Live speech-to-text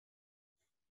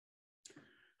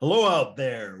Hello out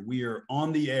there. We are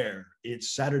on the air.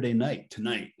 It's Saturday night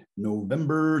tonight,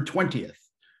 November 20th,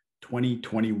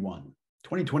 2021.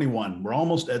 2021. We're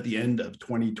almost at the end of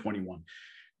 2021.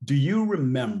 Do you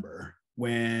remember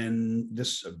when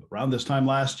around this time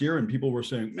last year and people were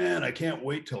saying, "Man, I can't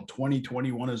wait till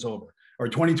 2021 is over or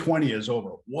 2020 is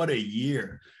over. What a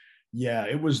year." Yeah,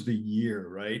 it was the year,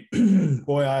 right?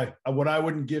 Boy, what I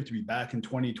wouldn't give to be back in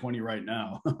 2020 right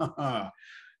now.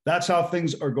 That's how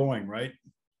things are going, right?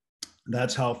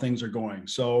 That's how things are going.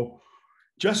 So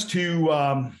just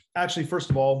to actually,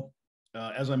 first of all,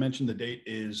 as I mentioned, the date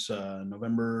is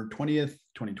November 20th,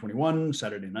 2021,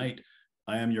 Saturday night.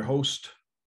 I am your host,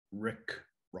 Rick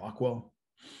Rockwell.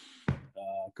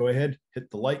 Go ahead, hit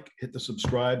the like, hit the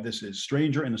subscribe. This is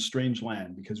Stranger in a Strange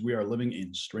Land because we are living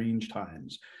in strange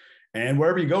times. And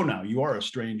wherever you go now, you are a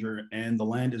stranger and the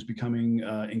land is becoming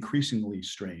increasingly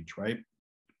strange, right?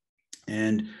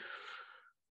 And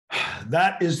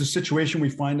that is the situation we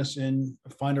find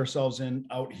ourselves in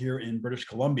out here in British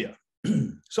Columbia.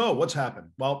 So what's happened?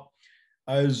 Well,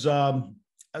 I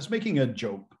was making a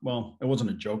joke. Well, it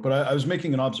wasn't a joke, but I was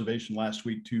making an observation last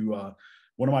week to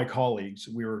one of my colleagues.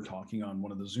 We were talking on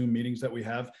one of the Zoom meetings that we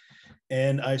have.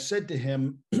 And I said to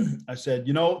him, I said,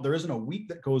 there isn't a week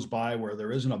that goes by where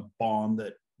there isn't a bomb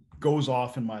that goes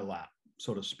off in my lap,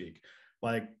 so to speak.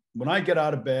 Like when I get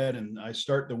out of bed and I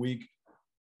start the week,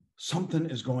 something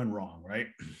is going wrong, right?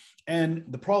 And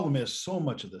the problem is so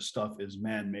much of this stuff is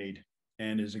man-made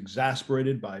and is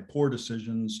exasperated by poor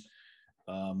decisions,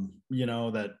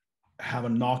 that have a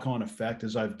knock-on effect,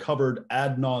 as I've covered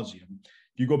ad nauseum.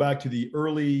 If you go back to the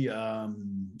early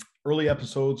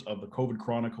episodes of the COVID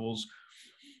Chronicles,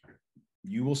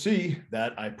 you will see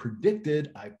that I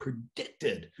predicted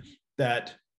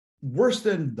that worse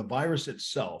than the virus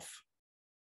itself,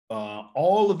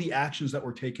 all of the actions that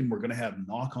were taken were going to have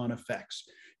knock-on effects.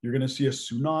 You're going to see a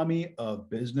tsunami of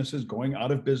businesses going out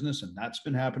of business, and that's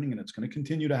been happening, and it's going to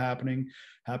continue to happen.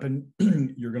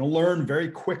 You're going to learn very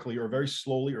quickly or very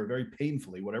slowly or very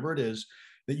painfully, whatever it is,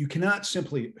 that you cannot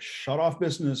simply shut off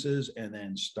businesses and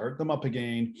then start them up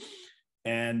again.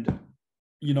 And,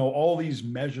 all these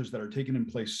measures that are taken in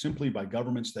place simply by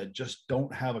governments that just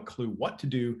don't have a clue what to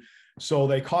do. So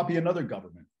they copy another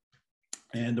government.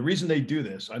 And the reason they do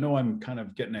this, I know I'm kind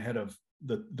of getting ahead of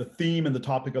the theme and the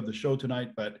topic of the show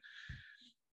tonight, but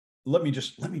let me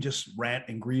just rant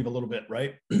and grieve a little bit,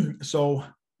 right? So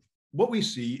what we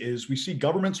see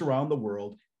governments around the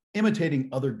world imitating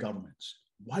other governments.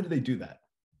 Why do they do that?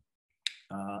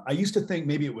 I used to think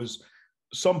maybe it was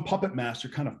some puppet master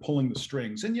kind of pulling the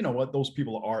strings. And you know what? Those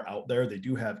people are out there. They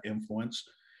do have influence.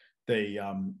 They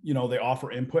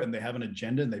offer input and they have an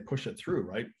agenda and they push it through,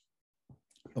 right?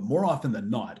 But more often than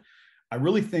not, I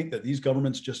really think that these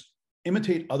governments just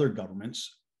imitate other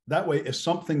governments. That way, if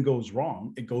something goes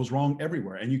wrong, it goes wrong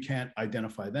everywhere and you can't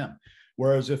identify them.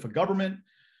 Whereas if a government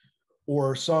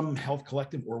or some health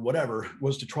collective or whatever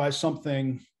was to try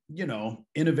something,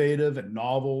 innovative and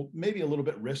novel, maybe a little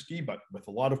bit risky, but with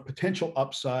a lot of potential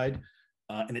upside,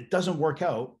 and it doesn't work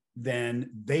out, then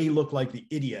they look like the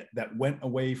idiot that went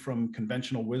away from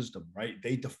conventional wisdom, right?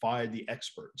 They defied the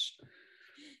experts.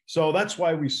 So that's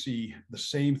why we see the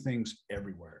same things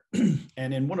everywhere.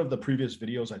 And in one of the previous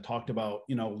videos, I talked about,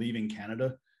 leaving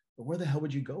Canada. But where the hell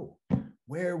would you go?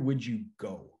 Where would you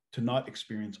go to not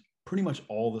experience pretty much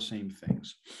all the same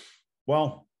things?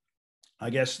 Well, I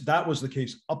guess that was the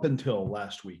case up until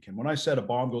last week. And when I said a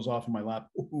bomb goes off in my lap,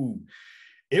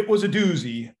 it was a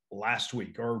doozy last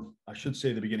week, or I should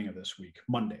say the beginning of this week,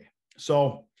 Monday.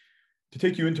 So to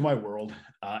take you into my world,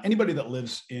 anybody that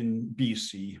lives in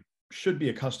BC should be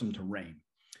accustomed to rain.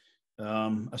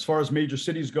 As far as major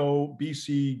cities go,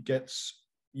 BC gets,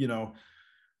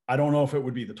 I don't know if it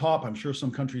would be the top. I'm sure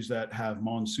some countries that have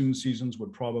monsoon seasons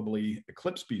would probably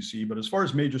eclipse BC. But as far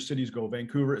as major cities go,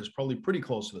 Vancouver is probably pretty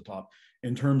close to the top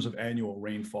in terms of annual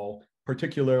rainfall,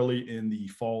 particularly in the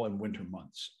fall and winter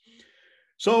months.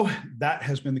 So that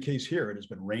has been the case here. It has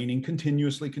been raining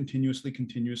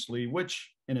continuously,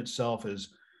 which in itself is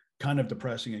kind of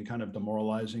depressing and kind of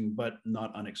demoralizing, but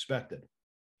not unexpected.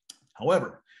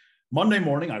 However, Monday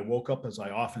morning, I woke up as I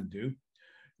often do,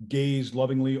 gazed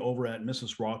lovingly over at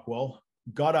Mrs. Rockwell,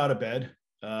 got out of bed,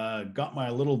 got my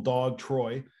little dog,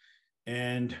 Troy,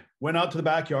 and went out to the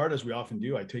backyard, as we often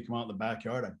do. I take him out in the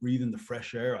backyard. I breathe in the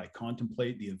fresh air. I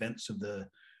contemplate the events of the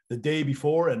day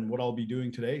before and what I'll be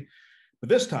doing today. But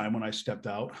this time when I stepped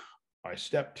out, I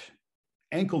stepped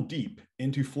ankle deep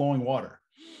into flowing water.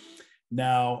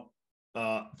 Now,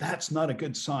 that's not a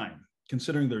good sign,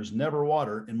 considering there's never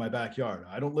water in my backyard.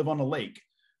 I don't live on a lake.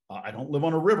 I don't live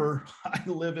on a river. I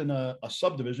live in a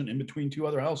subdivision in between two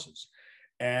other houses.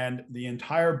 and the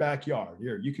entire backyard.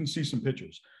 Here, you can see some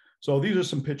pictures. So these are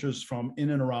some pictures from in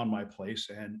and around my place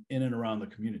and in and around the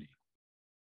community.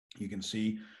 You can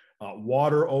see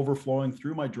water overflowing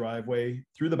through my driveway,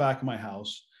 through the back of my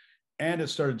house, and it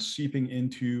started seeping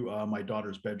into my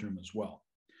daughter's bedroom as well.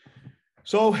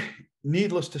 So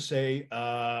needless to say,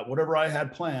 whatever I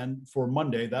had planned for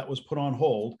Monday, that was put on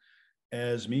hold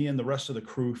as me and the rest of the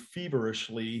crew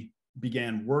feverishly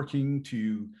began working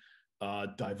to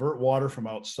divert water from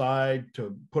outside,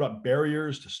 to put up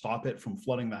barriers to stop it from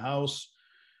flooding the house.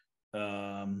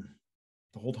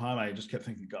 The whole time I just kept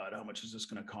thinking, God, how much is this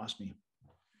going to cost me?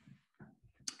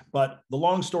 But the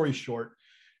long story short,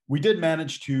 we did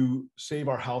manage to save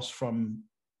our house from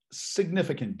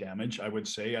significant damage, I would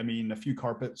say. I mean, a few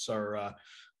carpets are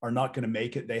not going to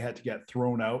make it. They had to get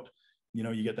thrown out. You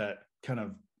know, you get that kind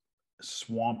of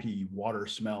swampy water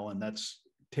smell, and that's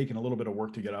taken a little bit of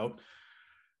work to get out.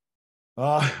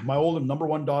 My old number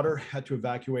one daughter had to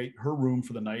evacuate her room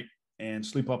for the night and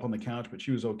sleep up on the couch, but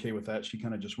she was okay with that. She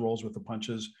kind of just rolls with the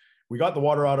punches. We got the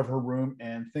water out of her room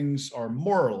and things are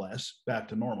more or less back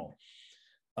to normal.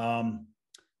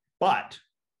 But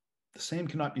the same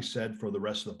cannot be said for the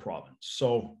rest of the province.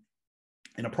 So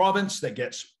in a province that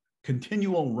gets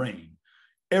continual rain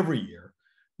every year,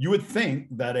 you would think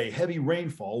that a heavy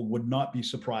rainfall would not be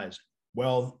surprising.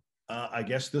 Well, I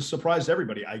guess this surprised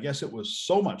everybody. I guess it was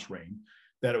so much rain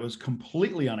that it was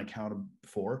completely unaccounted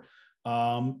for,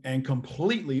 and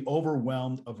completely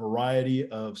overwhelmed a variety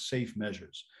of safe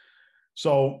measures.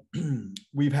 So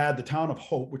we've had the town of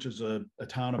Hope, which is a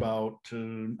town about,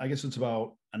 I guess it's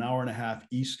about an hour and a half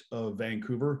east of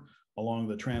Vancouver along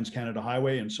the Trans-Canada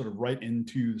Highway and sort of right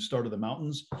into the start of the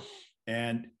mountains.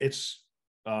 And it's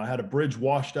had a bridge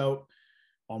washed out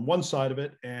on one side of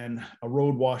it and a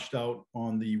road washed out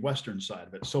on the western side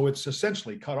of it. So it's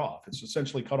essentially cut off. It's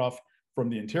essentially cut off from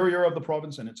the interior of the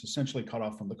province, and it's essentially cut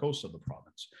off from the coast of the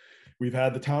province. We've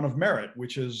had the town of Merritt,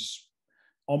 which is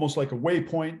almost like a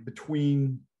waypoint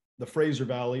between the Fraser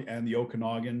Valley and the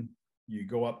Okanagan. You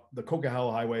go up the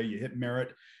Coquihalla Highway, you hit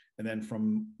Merritt, and then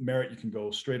from Merritt, you can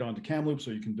go straight on to Kamloops,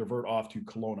 or you can divert off to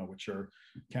Kelowna, which are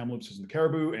Kamloops is in the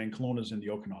Caribou and Kelowna is in the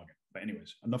Okanagan. But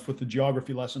anyways, enough with the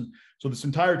geography lesson. So this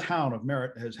entire town of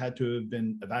Merritt has had to have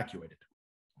been evacuated.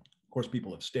 Of course,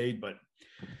 people have stayed, but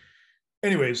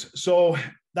anyways, so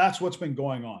that's what's been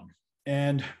going on.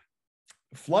 And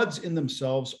floods in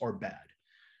themselves are bad.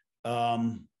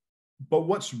 But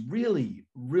what's really,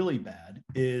 really bad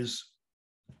is,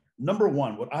 number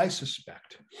one, what I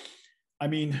suspect. I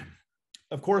mean,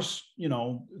 of course, you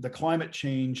know, the climate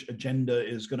change agenda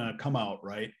is going to come out,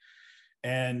 right?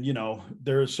 And, you know,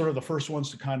 they're sort of the first ones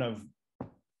to kind of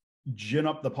gin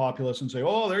up the populace and say,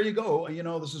 oh, there you go. You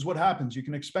know, this is what happens. You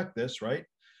can expect this, right?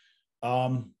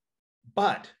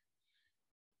 But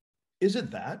is it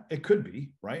that? It could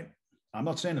be, right? I'm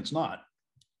not saying it's not.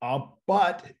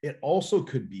 But it also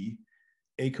could be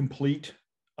a complete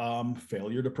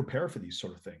failure to prepare for these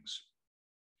sort of things.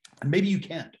 And maybe you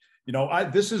can't. You know,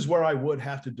 this is where I would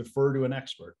have to defer to an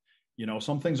expert. You know,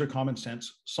 some things are common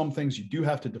sense. Some things you do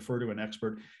have to defer to an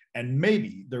expert. And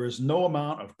maybe there is no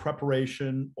amount of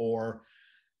preparation or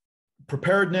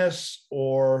preparedness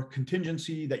or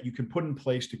contingency that you can put in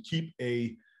place to keep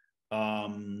a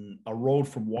road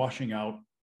from washing out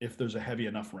if there's a heavy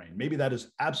enough rain. Maybe that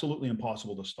is absolutely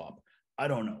impossible to stop. I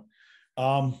don't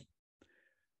know.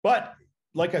 But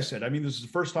like I said, I mean, this is the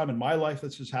first time in my life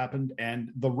this has happened.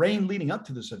 And the rain leading up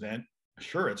to this event,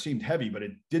 sure, it seemed heavy, but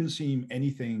it didn't seem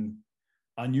anything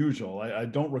unusual. I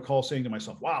don't recall saying to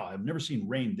myself, wow, I've never seen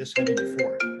rain this heavy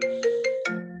before.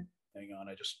 Hang on,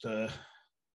 I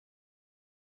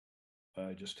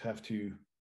just have to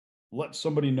let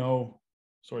somebody know.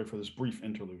 Sorry for this brief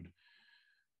interlude.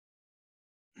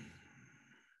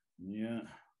 Yeah.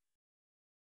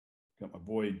 Got my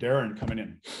boy Darren coming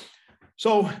in.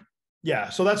 So yeah,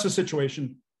 so that's the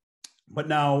situation. But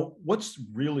now what's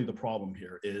really the problem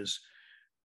here is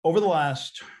over the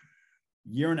last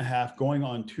year and a half, going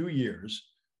on 2 years,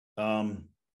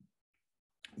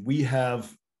 we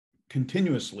have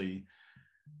continuously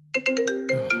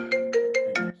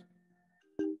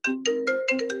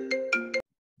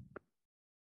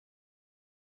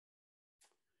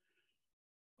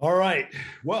all right.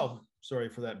 Well, sorry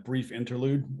for that brief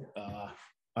interlude.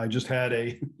 I just had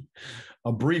a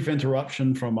brief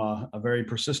interruption from a very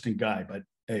persistent guy, but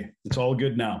hey, it's all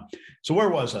good now. So where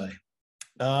was I?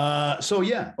 So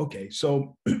yeah, okay.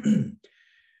 So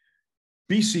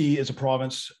BC is a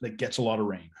province that gets a lot of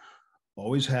rain,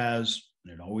 always has,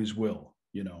 and it always will,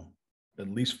 you know, at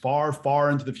least far,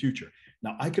 far into the future.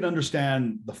 Now, I could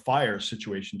understand the fire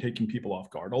situation taking people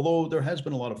off guard, although there has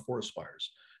been a lot of forest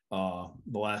fires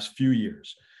the last few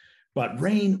years. But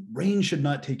rain should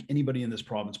not take anybody in this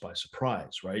province by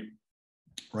surprise, right?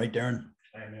 Right, Darren?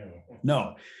 I know.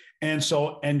 No. And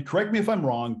so, and correct me if I'm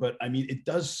wrong, but I mean, it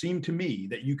does seem to me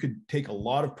that you could take a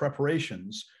lot of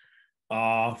preparations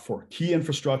for key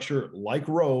infrastructure like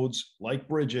roads, like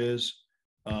bridges,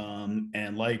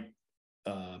 and like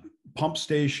pump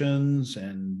stations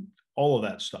and all of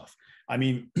that stuff. I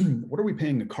mean, what are we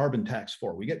paying a carbon tax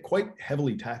for? We get quite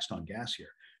heavily taxed on gas here.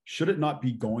 Should it not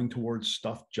be going towards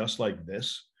stuff just like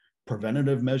this?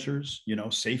 Preventative measures, you know,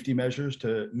 safety measures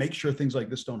to make sure things like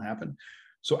this don't happen.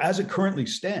 So as it currently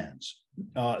stands,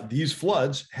 these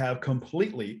floods have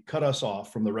completely cut us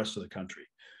off from the rest of the country.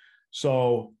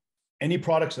 So any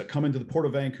products that come into the Port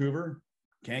of Vancouver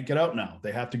can't get out now.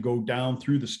 They have to go down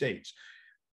through the States.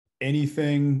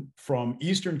 Anything from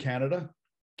Eastern Canada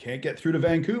can't get through to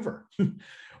Vancouver.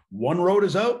 One road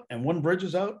is out and one bridge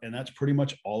is out, and that's pretty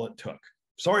much all it took.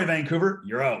 Sorry, Vancouver,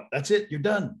 you're out. That's it, you're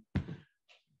done.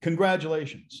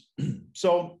 Congratulations.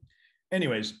 So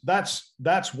anyways, that's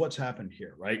what's happened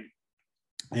here, right?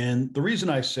 And the reason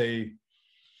I say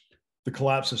the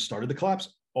collapse has started, the collapse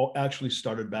actually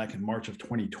started back in March of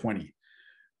 2020.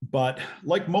 But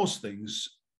like most things,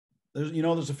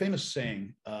 there's a famous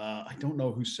saying, I don't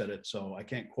know who said it, so I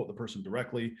can't quote the person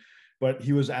directly, but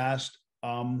he was asked,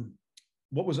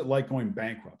 what was it like going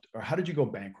bankrupt? Or how did you go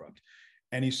bankrupt?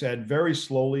 And he said, very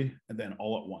slowly and then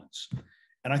all at once.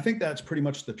 And I think that's pretty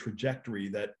much the trajectory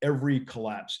that every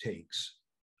collapse takes.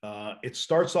 It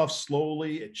starts off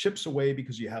slowly, it chips away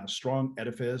because you have a strong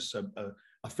edifice,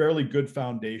 a fairly good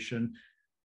foundation,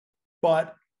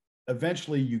 but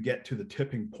eventually you get to the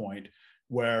tipping point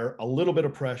where a little bit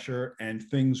of pressure and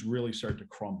things really start to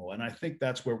crumble. And I think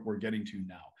that's where we're getting to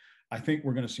now. I think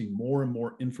we're going to see more and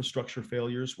more infrastructure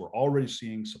failures. We're already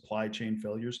seeing supply chain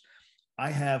failures.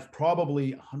 I have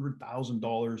probably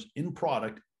 $100,000 in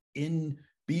product in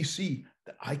BC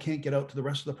that I can't get out to the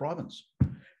rest of the province.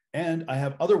 And I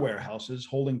have other warehouses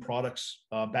holding products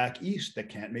back east that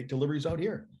can't make deliveries out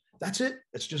here. That's it.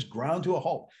 It's just ground to a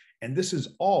halt. And this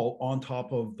is all on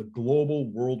top of the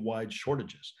global worldwide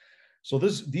shortages. So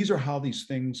these are how these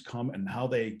things come and how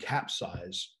they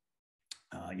capsize,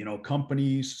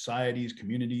 companies, societies,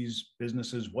 communities,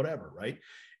 businesses, whatever, right?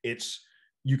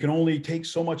 You can only take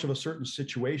so much of a certain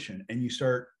situation and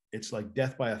it's like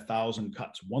death by 1,000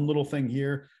 cuts. One little thing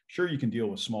here, sure, you can deal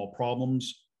with small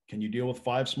problems. Can you deal with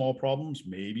 5 small problems?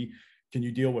 Maybe. Can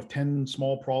you deal with 10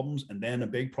 small problems and then a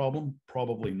big problem?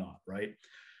 Probably not, right?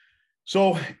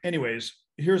 So anyways,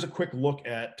 here's a quick look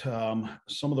at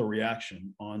some of the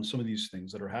reaction on some of these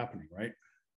things that are happening, right?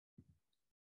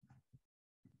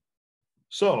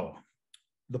 So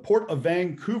the Port of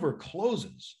Vancouver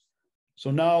closes.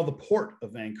 So now the Port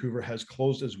of Vancouver has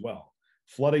closed as well.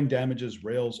 Flooding damages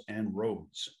rails and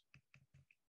roads.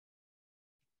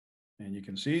 And you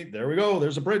can see, there we go.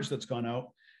 There's a bridge that's gone out.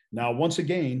 Now, once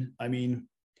again, I mean,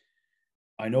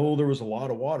 I know there was a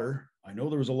lot of water. I know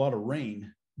there was a lot of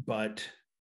rain, but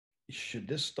should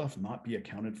this stuff not be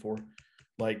accounted for?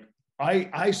 Like,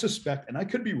 I suspect, and I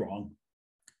could be wrong,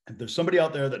 if there's somebody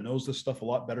out there that knows this stuff a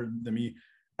lot better than me,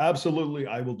 absolutely,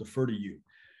 I will defer to you.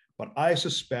 But I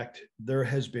suspect there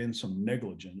has been some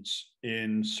negligence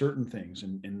in certain things,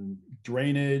 in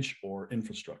drainage or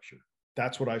infrastructure.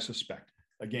 That's what I suspect.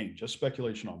 Again, just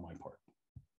speculation on my part.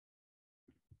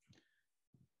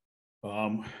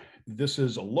 This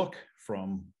is a look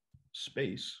from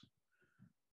space.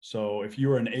 So if you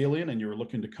were an alien and you were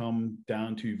looking to come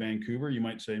down to Vancouver, you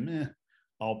might say, meh,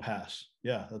 I'll pass.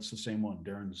 Yeah, that's the same one.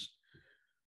 Darren's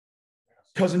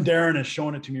cousin Darren is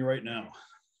showing it to me right now.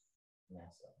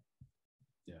 NASA.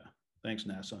 Yeah, thanks,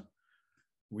 NASA.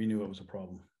 We knew it was a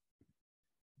problem.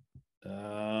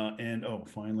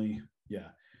 Finally, yeah.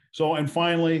 So, and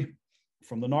finally,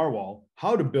 from the Narwhal,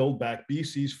 how to build back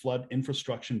BC's flood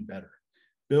infrastructure better.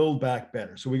 Build back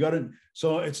better. So we got to,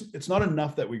 so it's not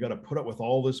enough that we got to put up with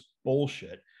all this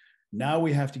bullshit. Now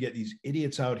we have to get these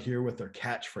idiots out here with their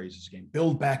catchphrases again.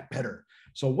 Build back better.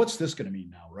 So what's this going to mean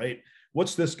now, right?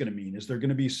 What's this going to mean? Is there going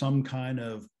to be some kind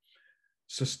of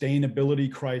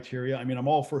sustainability criteria? I mean, I'm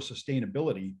all for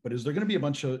sustainability, but is there going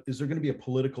to be a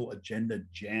political agenda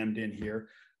jammed in here?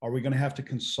 Are we going to have to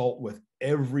consult with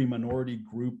every minority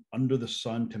group under the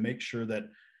sun to make sure that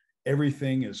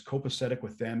everything is copacetic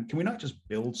with them? Can we not just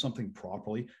build something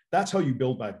properly? That's how you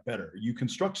build back better. You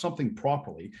construct something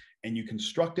properly and you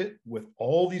construct it with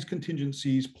all these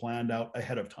contingencies planned out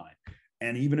ahead of time.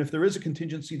 And even if there is a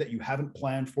contingency that you haven't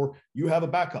planned for, you have a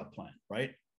backup plan,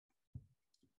 right?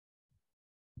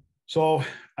 So,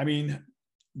 I mean,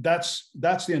 that's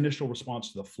the initial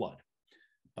response to the flood.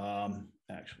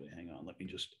 Actually, hang on, let me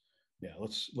just Yeah,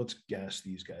 let's gas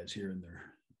these guys here in their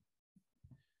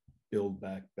build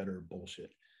back better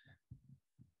bullshit.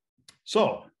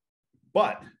 So,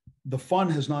 but the fun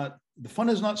has not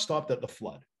stopped at the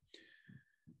flood.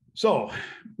 So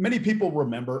many people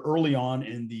remember early on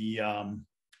in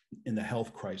the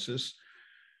health crisis,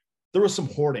 there was some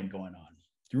hoarding going on.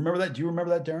 Do you remember that? Do you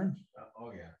remember that, Darren?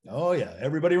 Oh yeah. Oh yeah.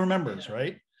 Everybody remembers,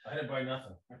 right? I didn't buy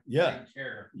nothing. Yeah. I didn't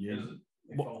care. Yeah.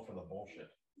 It fell for the bullshit.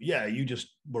 Yeah, you just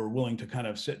were willing to kind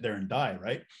of sit there and die,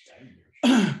 right?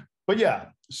 But yeah,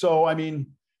 so I mean,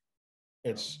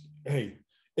 it's, hey,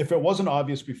 if it wasn't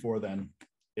obvious before then,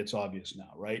 it's obvious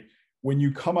now, right? When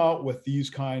you come out with these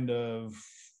kind of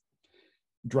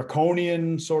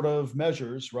draconian sort of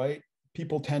measures, right?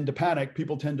 People tend to panic.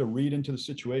 People tend to read into the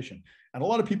situation. And a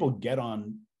lot of people get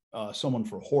on someone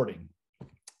for hoarding.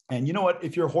 And you know what?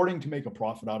 If you're hoarding to make a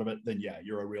profit out of it, then yeah,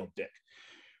 you're a real dick.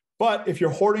 But if you're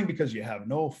hoarding because you have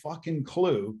no fucking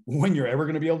clue when you're ever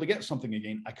going to be able to get something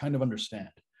again, I kind of understand.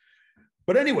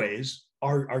 But anyways,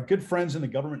 our good friends in the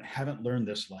government haven't learned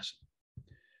this lesson.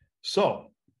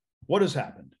 So what has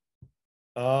happened?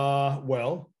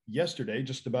 Well, yesterday,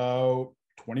 just about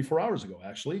 24 hours ago,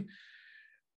 actually,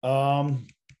 the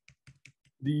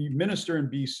minister in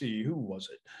BC, who was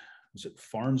it? Was it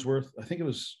Farnsworth? I think it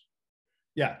was,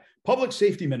 yeah, public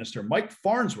safety minister Mike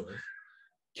Farnsworth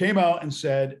came out and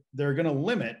said they're going to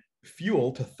limit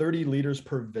fuel to 30 liters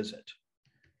per visit.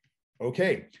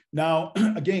 Okay, now,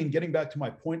 again, getting back to my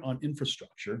point on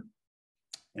infrastructure,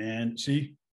 and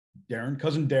see,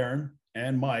 cousin Darren,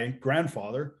 and my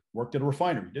grandfather worked at a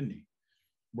refinery, didn't he?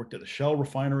 Worked at the Shell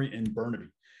refinery in Burnaby.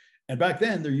 And back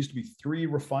then, there used to be 3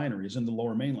 refineries in the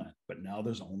Lower Mainland, but now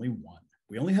there's only 1.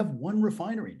 We only have 1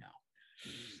 refinery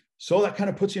now. So that kind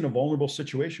of puts you in a vulnerable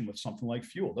situation with something like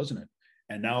fuel, doesn't it?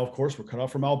 And now, of course, we're cut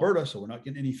off from Alberta, so we're not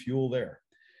getting any fuel there.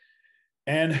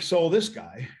 And so this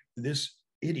guy, this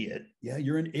idiot, yeah,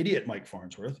 you're an idiot, Mike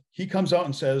Farnsworth, he comes out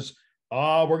and says,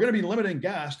 we're going to be limiting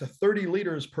gas to 30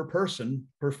 liters per person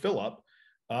per fill up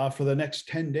for the next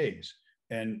 10 days.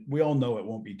 And we all know it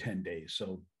won't be 10 days.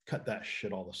 So cut that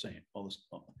shit all the same, all this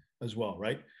as well,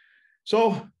 right?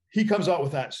 So he comes out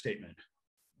with that statement.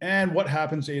 And what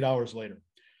happens 8 hours later?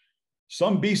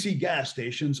 Some BC gas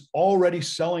stations already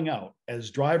selling out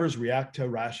as drivers react to a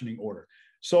rationing order.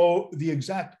 So the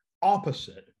exact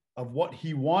opposite of what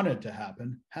he wanted to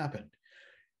happen happened.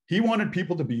 He wanted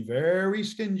people to be very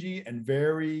stingy and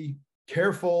very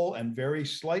careful and very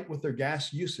slight with their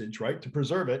gas usage, right, to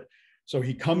preserve it. So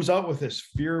he comes out with this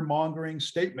fear-mongering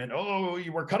statement, oh,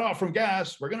 we're cut off from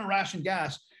gas, we're going to ration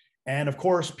gas. And of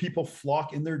course, people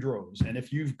flock in their droves. And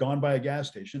if you've gone by a gas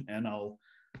station, and I'll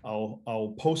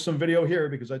post some video here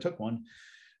because I took one,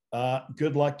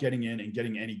 good luck getting in and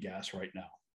getting any gas right now.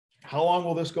 How long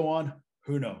will this go on?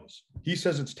 Who knows? He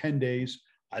says it's 10 days.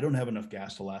 I don't have enough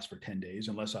gas to last for 10 days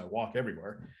unless I walk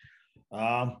everywhere.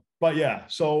 But yeah,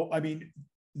 so I mean,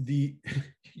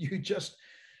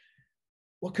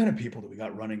 what kind of people do we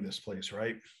got running this place,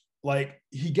 right? Like,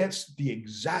 he gets the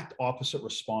exact opposite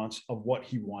response of what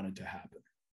he wanted to happen.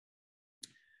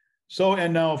 So,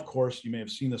 and now, of course, you may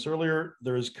have seen this earlier,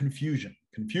 there is confusion.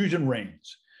 Confusion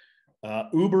reigns.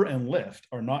 Uber and Lyft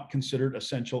are not considered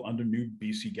essential under new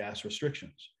BC gas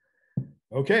restrictions.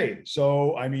 Okay,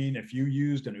 so I mean, if you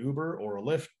used an Uber or a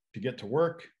Lyft to get to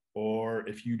work, or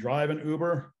if you drive an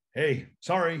Uber, hey,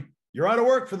 sorry, you're out of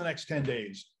work for the next 10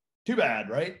 days. Too bad,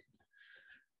 right?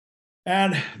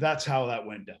 And that's how that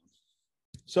went down.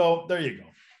 So there you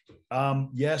go.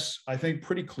 Yes, I think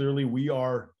pretty clearly we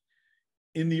are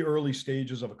in the early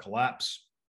stages of a collapse.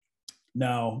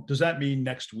 Now, does that mean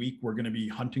next week we're going to be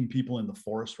hunting people in the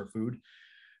forest for food?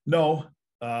 No.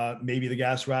 Maybe the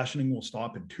gas rationing will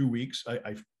stop in 2 weeks.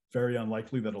 I very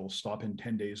unlikely that it'll stop in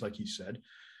 10 days, like he said.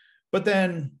 But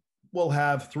then we'll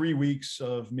have 3 weeks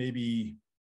of maybe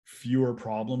fewer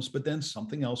problems, but then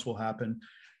something else will happen.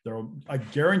 I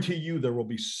guarantee you there will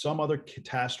be some other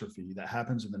catastrophe that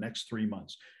happens in the next 3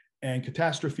 months. And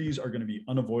catastrophes are going to be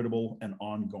unavoidable and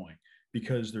ongoing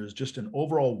because there's just an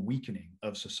overall weakening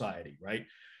of society, right?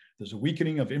 There's a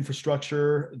weakening of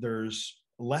infrastructure. There's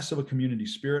less of a community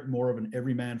spirit, more of an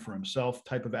every man for himself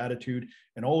type of attitude.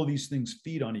 And all of these things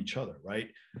feed on each other,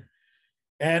 right?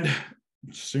 And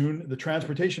soon the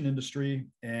transportation industry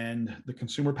and the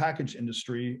consumer package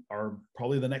industry are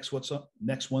probably the next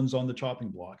ones on the chopping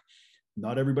block.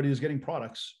 Not everybody is getting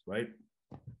products, right?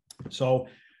 So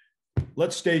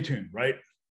let's stay tuned, right?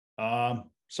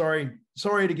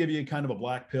 Sorry to give you kind of a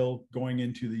black pill going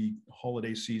into the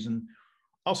holiday season.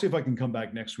 I'll see if I can come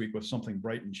back next week with something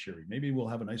bright and cheery. Maybe we'll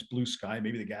have a nice blue sky.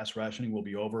 Maybe the gas rationing will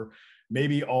be over.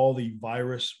 Maybe all the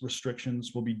virus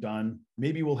restrictions will be done.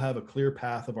 Maybe we'll have a clear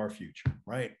path of our future,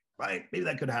 right? Right. Maybe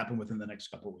that could happen within the next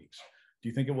couple of weeks. Do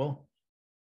you think it will?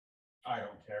 I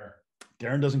don't care.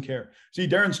 Darren doesn't care. See,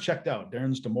 Darren's checked out.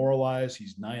 Darren's demoralized.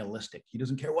 He's nihilistic. He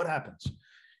doesn't care what happens.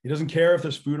 He doesn't care if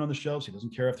there's food on the shelves. He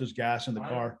doesn't care if there's gas in the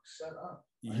car.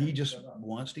 He just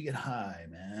wants to get high,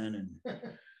 man, and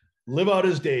live out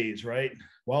his days, right?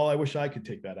 Well, I wish I could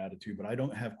take that attitude, but I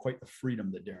don't have quite the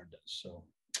freedom that Darren does. So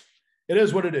it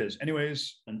is what it is.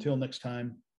 Anyways, until next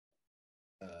time,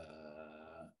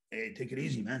 hey, take it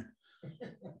easy, man.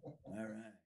 All right.